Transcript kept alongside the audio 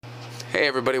Hey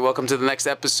everybody, welcome to the next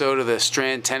episode of the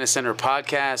Strand Tennis Center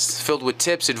podcast, filled with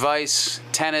tips, advice,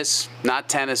 tennis, not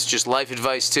tennis, just life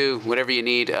advice too, whatever you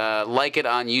need. Like it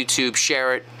on YouTube,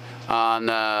 share it on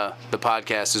the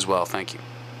podcast as well. Thank you.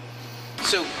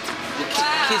 So,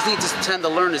 what kids need to tend to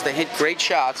learn is they hit great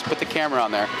shots, put the camera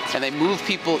on there, and they move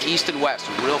people east and west,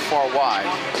 real far wide.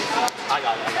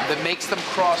 That makes them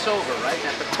cross over, right,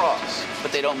 at the cross,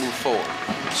 but they don't move forward.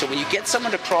 So when you get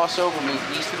someone to cross over,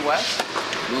 move east and west,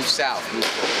 move south, move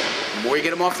forward. The more you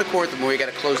get them off the court, the more you got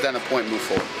to close down the point and move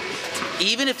forward.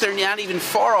 Even if they're not even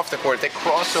far off the court, if they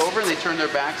cross over and they turn their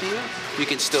back to you, you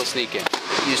can still sneak in.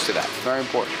 Get used to that. Very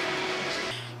important.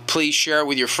 Please share it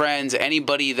with your friends,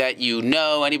 anybody that you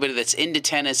know, anybody that's into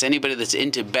tennis, anybody that's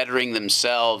into bettering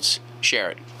themselves, share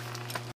it.